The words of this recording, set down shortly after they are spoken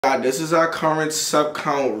This is our current sub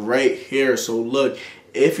count right here. So look,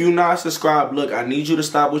 if you're not subscribed, look, I need you to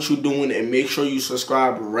stop what you're doing and make sure you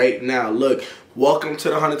subscribe right now. Look, welcome to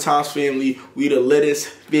the 100 Times family. We the littest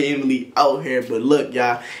family out here. But look,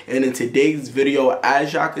 y'all, and in today's video,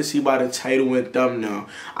 as y'all can see by the title and thumbnail,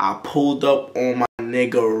 I pulled up on my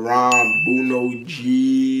nigga Ron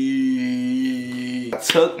G. I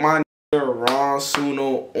took my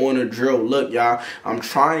Suno on a drill. Look, y'all, I'm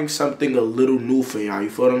trying something a little new for y'all. You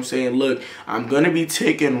feel what I'm saying? Look, I'm gonna be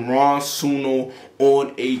taking Suno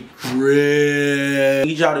on a drill. I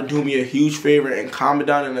need y'all to do me a huge favor and comment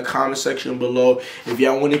down in the comment section below if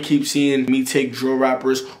y'all want to keep seeing me take drill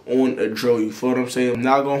rappers on a drill. You feel what I'm saying? I'm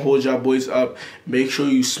not gonna hold y'all boys up. Make sure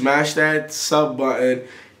you smash that sub button,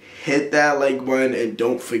 hit that like button, and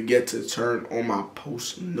don't forget to turn on my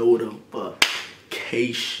post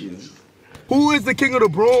notifications. Who is the king of the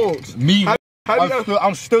Bronx? Me.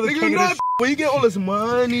 I'm still the king of this. Where you get all this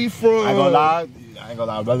money from? I ain't gonna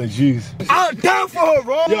lie, brother. Jeez. I'm down for her,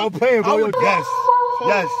 bro. Yo, I'm playing, bro. Yes.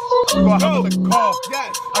 Yes. We're gonna hop in the car.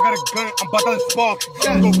 Yes. I got a gun. I'm about to spark.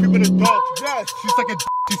 Yes. Go creep in the dark. Yes.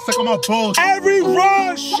 She's suck on my balls. Every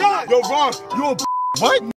Ron shot. Yo, Ron, you a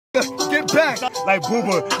what? Get back. Like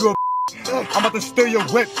Booba, you a I'm about to steal your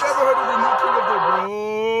whip. Never heard of the new king of the Bronx?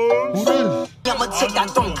 Who is? I'ma take that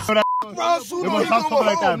dome. Suno,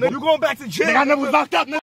 like that, you going back to jail. Nigga, I never was locked up,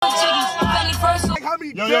 nigga. Like how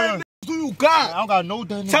many dead niggas do you got? I don't got no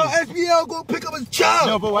dead niggas. Tell SBL go pick up his child.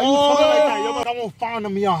 Yo, but why you talking like that? Yo, but I won't find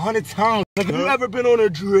them 100 times. Nigga, you ever been on a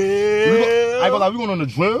drill? I ain't gonna lie, we going on a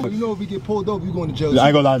drill? You know if we get pulled over, we going to jail. I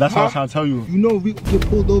ain't gonna lie, that's what I'm trying to tell you. You know if we get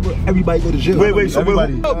pulled over, everybody go to jail. Wait, so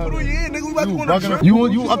everybody. Put on your head, nigga, we about to go on a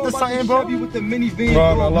drill. You up to something, bro? You with the minivan,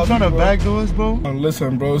 bro. You trying to backdoor us, bro?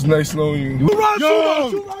 Listen, bro, it's nice knowing you. Yo, bro,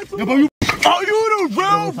 you. Oh, you the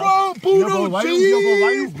real bro, Budo Why G.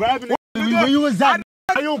 you grabbing it? Where you was at?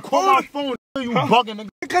 How you don't call my phone? You bugging, nigga.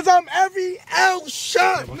 Because I'm every L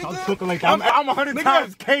shot, nigga. I'm talking like that. I'm 100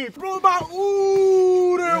 times cave. Bro, about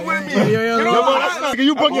ooh, there with me. Yo, that's not, nigga,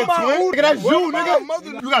 you bug your twin? Nigga, that's you,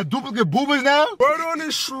 nigga. You got duplicate boobas now? Word on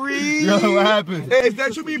the street. Yo, what happened? Hey, is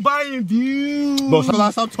that you be buying views? Bro,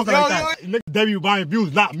 stop talking like that. Nigga, Debbie buying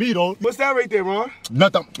views, not me, though. What's that right there, bro?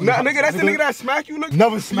 Nothing. Nigga, that's the nigga that smack you, nigga.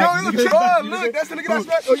 Never smack you. Look, that's the nigga that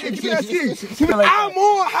smack you. Oh, yeah, give me that ski. I'm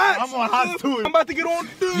on hot. I'm on hot, too. I'm about to get on.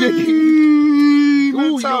 Why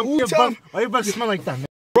you about to smell like that, man?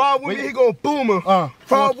 Rob with me, he gon' boom him. Rob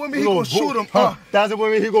with me, he gon' shoot him. That's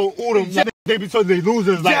with me, he gon' oot him. They be so they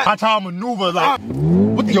losers, like, I try to maneuver, like.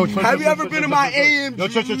 What the, yo, have you ever been in my AMG? Yo,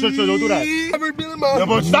 chill, don't do that. Ever been in my... Yo,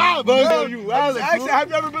 bro, stop, bro. Yo, you Alex, actually, have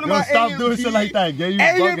you ever been in my AMG? Stop doing shit like that, yeah, you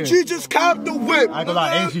bugging. AMG just copped the whip. I ain't gonna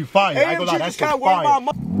lie, AMG fire. I ain't gonna lie, that shit fire. Yo,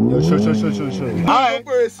 chill. Alright,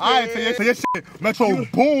 so your shit, Metro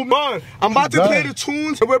boom. Man, I'm about to play the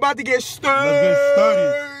tunes, and we're about to get sturdy. Let's get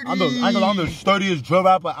sturdy. I'm the sturdiest drill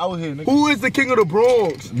rapper out here, nigga. Who is the king of the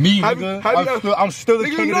Bronx? Me, nigga. I'm still the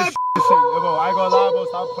king of this shit. Yo, bro, I ain't gonna lie, bro.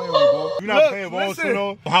 Stop playing with me, bro. You're not playing, bro.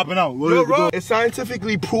 Suno. Hopping out. Yo, bro, it's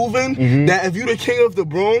scientifically proven that if you the king of the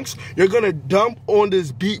Bronx, you're gonna dump on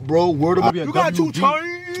this beat, bro. Word of you got 2 chains.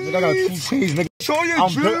 Nigga, I got 2 chains, nigga. Show your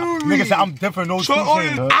jewelry. Nigga said I'm different, no 2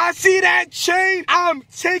 chains. I see that chain. I'm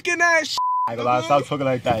taking that shit. I ain't gonna lie, stop talking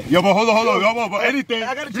like that. Yo, but hold on. Yo, but anything.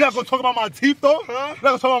 You're not gonna talk about my teeth, though? You're not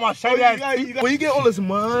gonna talk about my shiny ass teeth? Where you get all this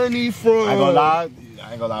money from? I ain't gonna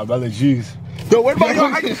lie, brother. Jeez. Yo, what about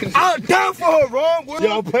I'm down for her, Ron.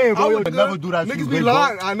 Yo, I'm playing, bro. I would never do that. Niggas be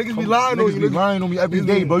lying. Niggas be lying on you. Niggas be lying on me every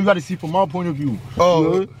day, bro. You gotta see from my point of view.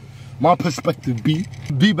 Oh. My perspective, be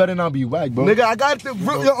better not be whack, bro. Nigga, I got the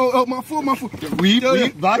my foot.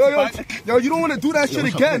 Yo, you don't want to do that shit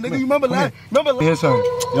again, nigga. You remember last? Here's son.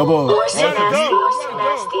 Yo, bro.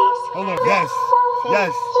 Hold on. Yes.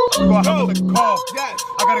 We're gonna hop in the car. Yes.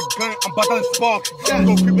 I got a gun. I'm about to spark. Yes.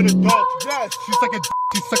 Go creep in the dark. Yes. She's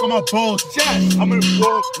suck on my balls. Yes. I'm in the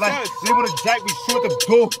floor. Like, they wanna jack me, shoot the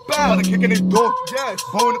door. About to kick in the door. Yes.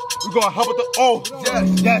 We're gonna hop with the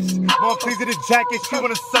Yes. Mom plays in the jacket. She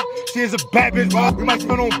wanna suck. She is a bad bitch. We might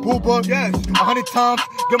spin on Booba. Yes. 100 times.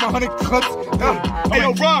 Get my 100 clips. Hey,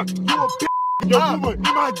 yo, Ron. You a bitch. Yo, Booba.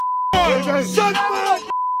 You my shut up.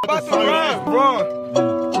 About to Ron.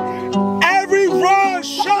 Every Ron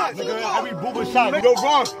shot. Nigga, every Booba shot. Yo,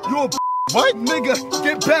 Ron. You a what? Nigga,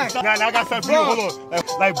 get back. Nah, I got something for you. Hold on.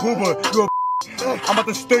 Like Booba. You a I'm about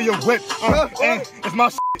to steal your whip. And it's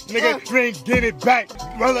my nigga. You ain't getting it back.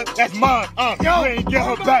 Brother, that's mine. You ain't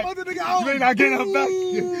getting her back. You ain't not getting her back.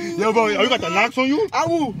 Yo, bro, you got the knocks on you? I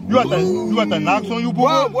will. You got the knocks on you,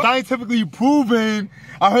 bro? Scientifically proven.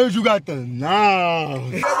 I heard you got the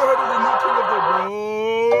knocks. Never heard of the new king of the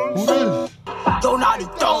Bronx. Who is?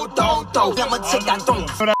 I'ma take that thong.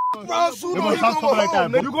 Ron Suno, stop talking like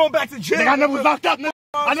that, bro. You going back to jail? Nigga, I never was locked up, nigga.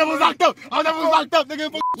 I never was locked up.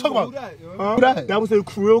 Nigga. What you talking about? Who that? That was the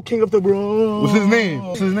real king of the Bronx. What's his name?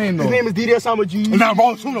 What's his name, though? His name is Osama G. It's not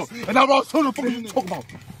Ron Suno. What you talking about?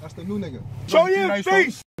 That's the new nigga. Show your Nice,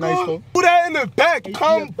 face. Nice, Who that in the back?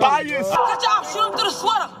 Come by yourself. Good job, shoot him through the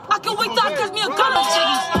sweater. I can wait till I catch me a gun.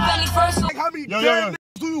 How many dead niggas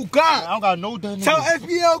do you got? I don't got no dead niggas. Tell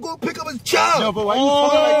SBL go pick up his child. Yo, bro, why you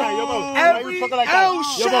talking like that? Yo, bro, Every talking like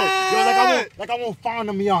that? Yo, bro, like I won't find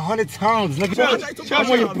him 100 times,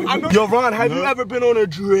 nigga. Yo, Ron, have you ever been on a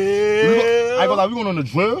drill? I ain't gonna lie, we going on the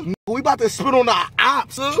drill? We about to spit on the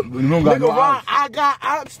ops, huh? You don't got Nigga, no Ron, ops. I got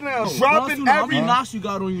ops now. Dropping How every many knocks you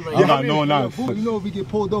got on you right I now? got no knocks. You know if we get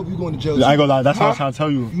pulled over, you going to jail. I ain't gonna lie, that's what I'm trying to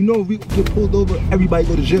tell you. You know if we get pulled over, everybody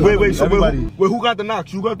go to jail. Wait, so Everybody. wait, who got the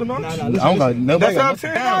knocks? You got the knocks? Nah, I don't got nobody. That's what I'm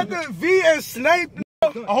saying. I got the V and snipe. I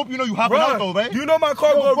hope you know you hopping out though, man. You know my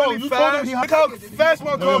car go bro, really you told him fast. he Look how fast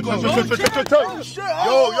my car goes. Yo, Yo,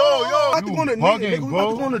 I have to go on the bugging, nigga. We bro. about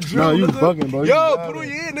to go on the drill. Nah, you nigga. bugging, bro. Yo, put on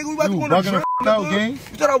your ear, nigga. We about to go on the bugging drill. the out, nigga. gang. You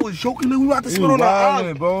thought I was joking, nigga? We about to spit You on the wildin',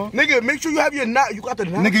 island, bro. Nigga, make sure you have your knot. You got the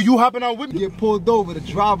knot. Nigga, you hopping out with me? Get pulled over, the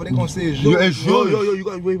driver, they gonna say it's yours. It's yours. Yo, you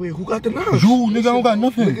got. Wait, who got the knot? You, nigga, I don't got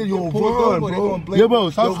nothing. Nigga, yo, Pulled Ron, over, they bro. gonna blame Yeah, bro,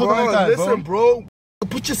 stop talking like that, bro. Listen, bro.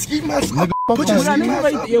 Put your ski mask up. Put your Who ski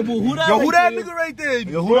mask up. Yo, Who who that nigga right there?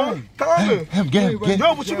 Yo, who that? Tyler. Him, get him.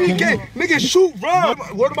 Yo, what you mean, gay? Nigga, shoot, Ron.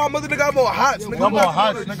 Word of my mother, nigga, I'm on hots, nigga. I'm on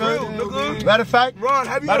hots, nigga. Matter of fact, Ron,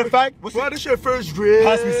 have you Matter ever... of fact, Ron, this your first drill.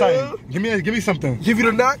 pass me something. Give me something. Give you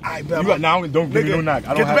the knock? I bet. You got now. Don't give me no knock.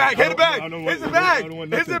 I don't Get the have. bag. Hit the bag. I don't know what- Hit the bag. I don't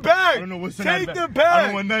want Hit nothing. the bag. I don't know what's in that Take bag. the I bag.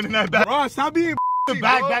 don't want nothing in that bag. Ron, stop being The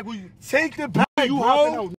bag. Take the bag, You bro.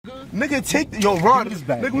 hopping out, Nigga, take the... Yo, Ron. Give me this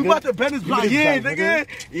bag, Nigga, we nigga. about to bend his block. Give me Yeah, this bag,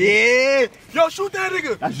 nigga. Yeah. Yo, shoot that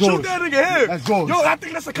nigga. That's Shoot yours. that nigga here. That's yours. Yo, I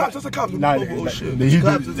think that's a cop. That's a cop. Nah, oh, shit.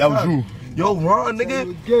 that was you. Yo, Ron,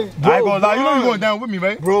 nigga. I ain't gonna lie. You know you going down with me,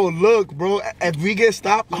 man. Bro, look, bro. If we get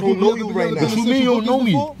stopped, I don't know you right now. What you mean you don't know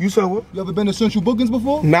me? You said what? You ever been to Central Bookings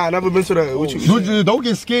before? Nah, I never been to that. What you You just don't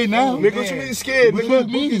get scared now. Nigga, what you mean scared? What Nigga,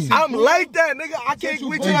 you mean? I'm like that, nigga. I can't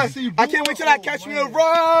wait till I catch me a run.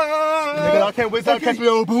 Nigga, I can't wait till I catch me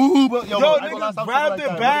a boob. Yo, nigga, grab the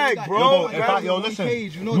bag, bro. Yo, listen. You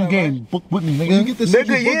know You that, getting booked with me, You nigga. get the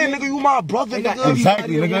Central Nigga, yeah, Bookings, nigga, you my brother, nigga.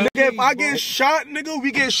 Exactly, nigga. Nigga, if I get shot, nigga,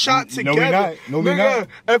 we get shot No, together. we not. No, we Nigga, not.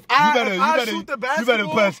 if I You shoot the better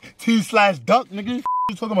basketball, press T/duck, nigga. What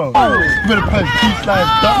you talking about? You better press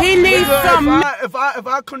T/duck. He needs some. if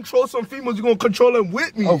I control some females, you gonna control them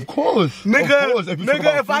with me. Of course. Nigga, Of course.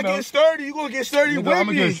 if I get sturdy, you gonna get sturdy with me. I'm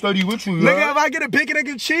gonna get sturdy with you, Nigga, if I get a bacon, egg,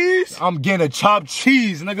 and cheese. I'm getting a chopped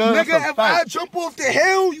cheese, nigga. Nigga, if I jump off the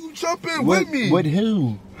hill, you jumping with me. What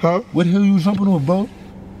hill? Huh? What hill you jumping off, bro?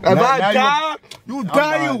 If Now- I now die, you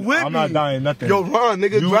dying with me. I'm not dying nothing. Yo, Ron,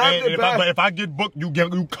 nigga, grab the bag. But if I get booked, you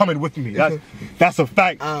coming with me. That's a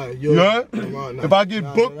fact. Yo, Yeah? Ron, If I get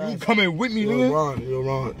booked, you coming with me, nigga. Yo,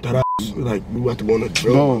 Ron, that ass. Like, we about to go on a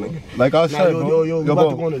drill, Bro, nigga. like I said, bro. We about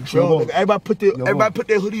to go on a drill, nigga. Everybody put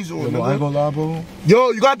their hoodies on, Yo, I ain't nigga. gonna lie, bro. Yo,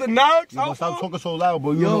 you got the knocks? Yo, stop talking so loud,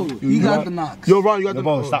 bro. Yo, he got the knocks. Yo, Ron, you got the...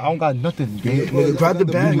 Bro, stop. I don't got nothing, gang. Nigga, grab the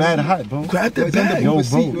bag. You mad hot, bro. Grab the It's under bag. Yo, booba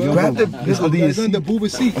seat, bro. Grab the... It's under your It's under seat. booba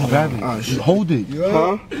seat. Grab it. Hold it.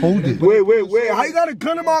 Huh? Hold it. Wait. How you got a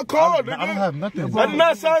gun in my car, nigga? I don't have nothing. I did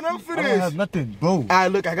not sign up for I don't this. have nothing, bro.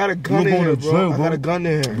 Alright, look, I got a gun You're in going here, to bro. jail, I bro. got a gun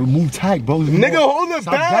in here. Remove tag, bro. Nigga, hold the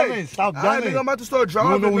Stop bag. yelling. Stop Alright, yelling. nigga, I'm about to start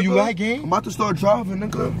driving. You don't know where you nigga. at, gang? I'm about to start driving,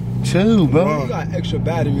 nigga. Chill, bro. You got extra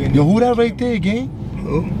battery in Yo, who that right there, gang?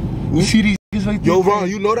 You see these niggas right there? Yo, Ron,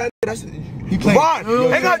 you know that? That's He playing. Ron,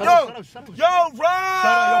 hang on, yo, Ron. Shut up, yo, bro.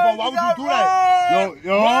 Why would you do that?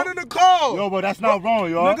 Yo, Ron in the car. Yo, bro, that's not wrong,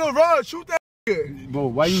 yo. Nigga, Ron, shoot that nigga. Bro,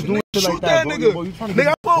 why you doing shit Shoot like that, bro? nigga. Bro, you trying to Nigga, I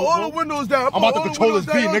get- put all the windows down. I'm about to control his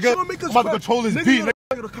beat, nigga. I'm about to control his beat, nigga.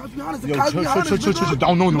 The cops be honest, the Yo, cops be honest, chill. nigga.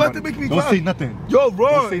 Don't know You about nobody. to make me Don't cry. say nothing. Yo,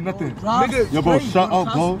 Ron. Don't say nothing. Nigga, Yo, bro, shut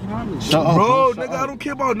up, bro. Shut up, bro, Shut nigga, up. I don't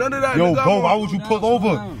care about none of that. Yo, nigga. bro, why would you pull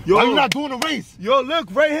over? Yo. Why you not doing a race? Yo, look,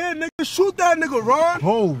 right here, nigga, shoot that nigga, Ron.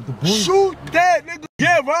 Bro, the boy. Shoot that nigga.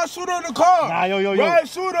 Yeah, Ron Suno in the car. Nah, yo. Ron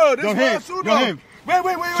Suno, this Yo, Ron him. Suno. Yo, him.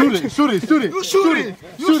 Wait. Shoot it. You shoot it.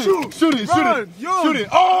 Shoot it. Ron, yo. Shoot it.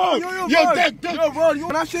 Oh, Yo, Ron. Yo, Ron,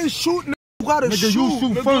 when I say shoot, nigga, you gotta Nigga, shoot. you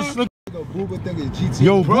shoot nigga. first, nigga. Booba thing is GT.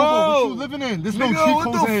 Yo, Bro. bro, what you living in? There's no Nigga, cheat what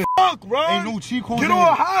codes the in. fuck, Ron? Ain't no cheat codes Get in.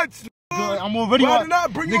 on hot. I'm already Why hot. did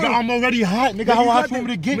not bring Nigga, you on? I'm already hot. Nigga, how hot you want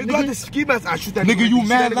me to get, nigga? got the nigga? ski mask. I shoot that Nigga, you See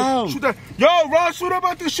mad that nigga? loud. Shoot that. Yo, Ron, shoot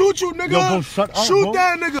about to shoot you, nigga. Yo, bro, shut up, Shoot bro.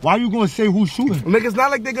 that nigga. Why you gonna say who's shooting? Nigga, it's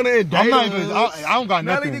not like they're gonna indict I'm not us. even, I don't got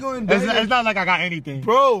Not like nothing. they gonna indict us. It's not like I got anything.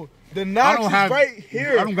 Bro, The knocks is right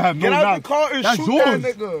here. I don't have no Get out knocks. the car and That's shoot yours.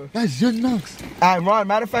 that nigga. That's your knocks. Alright, Ron,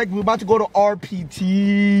 matter of fact, we're about to go to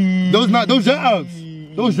RPT. Those your ups.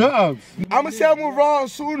 Those your ups. I'ma say I'm with Ron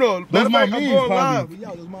Suno. Those my I'm means, going probably.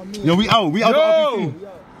 live. Yo, we out. We out the RPT.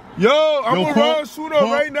 Yo, I'm with Crunk, Ron Suno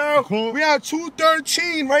right now. We at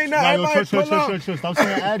 213 right now. Nah, yo, Everybody pull up. Stop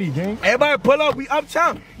saying Addy, gang. Everybody pull up. We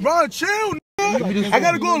uptown. Ron, chill, nigga. I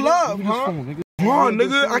gotta go live, huh? Ron,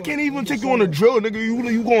 nigga, I can't even take you on a drill, nigga.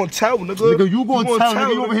 You gonna tell, nigga. Nigga, you gonna tell,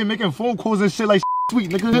 nigga. You over here making phone calls and shit like sweet,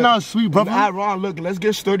 nigga. You're not sweet, brother. Alright, Ron, look, let's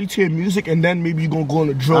get sturdy to your music and then maybe you gonna go on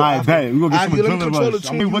a drill. Alright, bet. We gonna get some control adrenaline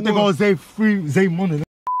rush. I mean, what they gonna say? Free Zay Money.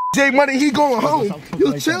 Jay Money, he going home.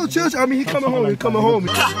 Yo, chill. I mean, he coming home. He coming home.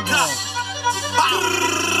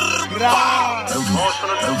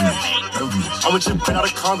 I'm with you, print out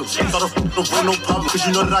a condom. Thought of no problem, cause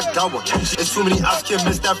you know that I got one. It's too many ops can't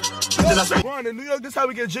miss that. Then I say, Ron, in New York, this how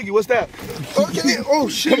we get jiggy. What's that? Okay. Oh,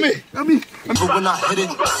 shit. Come here. I mean, but when I hit it,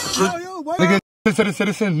 Nigga,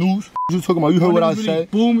 citizen news. You talking about? You heard what I said?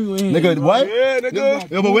 Nigga, what? yeah, nigga.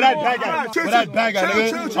 Yo, but where that bag at? Where that bag at,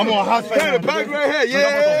 nigga? I'm on hot Yeah, the bag right here.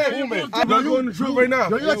 Yeah. I'm going to the drill right now.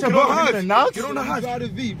 Yo, you got your bro Get knocks? on the hot. Yo,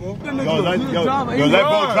 let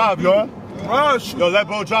bro drive, yo. Ron, shoot. Yo, let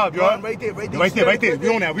bro drive, yo. Right there. Right there. We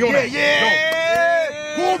on that. Yeah.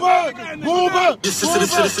 Move up. this is the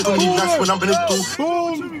citizen when you knocks when I'm in the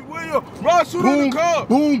through. Ron, shoot in the car.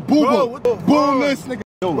 Boom. Boom this, nigga.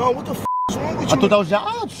 Ron, what the f is wrong with you? I thought that was your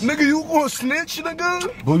ops. Nigga, you gonna snitch,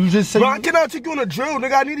 nigga? Bro, you just said. Bro, I cannot take you on a drill,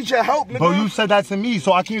 nigga. I needed your help, nigga. Bro, you said that to me,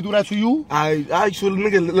 so I can't do that to you? Alright, so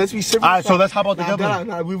nigga, let's be serious. Alright, so let's hop out the governor.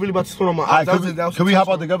 Nah, we really about to split on my Alright, eyes. can we hop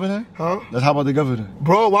out the governor? Huh? Let's hop out the governor.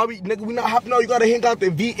 Bro, why we we not hopping out? You gotta hang out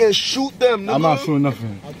the V and shoot them, nigga. I'm not shooting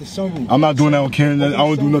nothing. Out the sunroof. I'm not doing that on Karen. I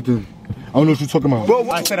don't do nothing. I don't know what you're talking about. Bro,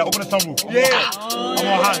 I said that. Open the sunroof. Yeah. I'm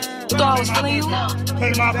on high. Thought I was feeling you?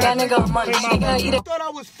 That nigga munch. Nigga, eat I it. thought I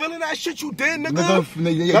was feeling that shit you did, nigga.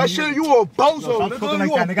 Nigga, That shit, you a bozo, stop nigga. talking like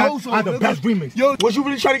You a that, nigga. bozo, I had the nigga. best remix. Yo, was you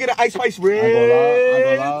really trying to get an Ice Spice I ain't gonna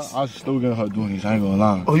Red? lie. I was still getting her doing this. I ain't gonna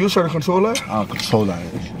lie. Oh, you was trying to control that? I'll control that.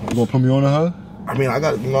 You gonna put me on to her? I mean, I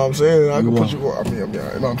got, you know what I'm saying? I can You put you on. I mean, you know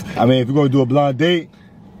what I'm saying? I mean, if you're gonna do a blind date,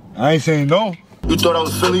 I ain't saying no. You thought I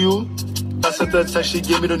was feeling you? I sent her a text, she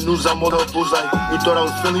gave me the news, I'm all her booze like, you thought I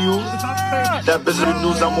was feeling you? That bitch the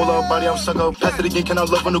news, I'm all her body, I'm stuck up. Pass it again, can I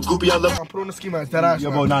love on the groupie, I love. I'm putting on the ski mask, that ass. Yo,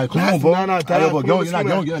 bro, nah, come on, bro. Nah, that Yo, ass.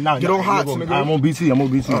 bro, you're not, Get on hot, nigga. I'm on BT. I'm on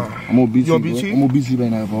BT. You on BT? I'm on BT right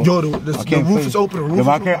now, bro. Yo, the roof is open. The roof If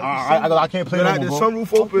I is can't, open. I can't play no The more, bro.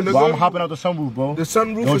 sunroof open, nigga. Bro, I'm hopping out the sunroof, bro. The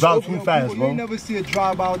sunroof Don't is drive open. too fast, You bro. ain't never see a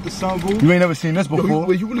drive out the sunroof. You ain't never seen this Yo,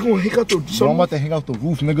 before. you really gonna hang out the Bro, I'm sunroof? about to hang out the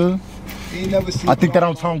roof, nigga. You ain't never seen I think that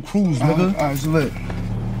I'm Tom Cruise, nigga. Alright, it's lit.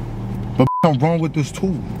 But I'm wrong with this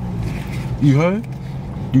too. You heard?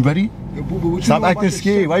 You ready? Yo, boo, what you Stop know about acting the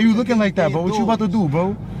scared. Chevy Why you with looking the like that, van bro? What you about to do,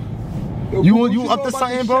 bro? Yo, You boo, what up know to about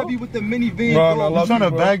something, the bro? Chevy with the minivan, Ron, bro? I You love trying to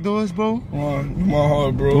bro. bag doors, bro? Ron, you my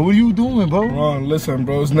heart, Bro, bro. what are you doing, bro? Ron, listen,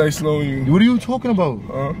 bro. It's nice knowing you. What are you talking about?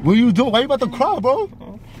 What are you doing? Why you about to cry, bro?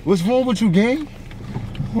 What's wrong with you, gang?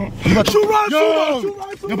 You about to... Shoot, Ron, Yo, shoot, Ron, shoot,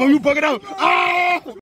 Ron, shoot, yo, bro, you bugging out. Ah!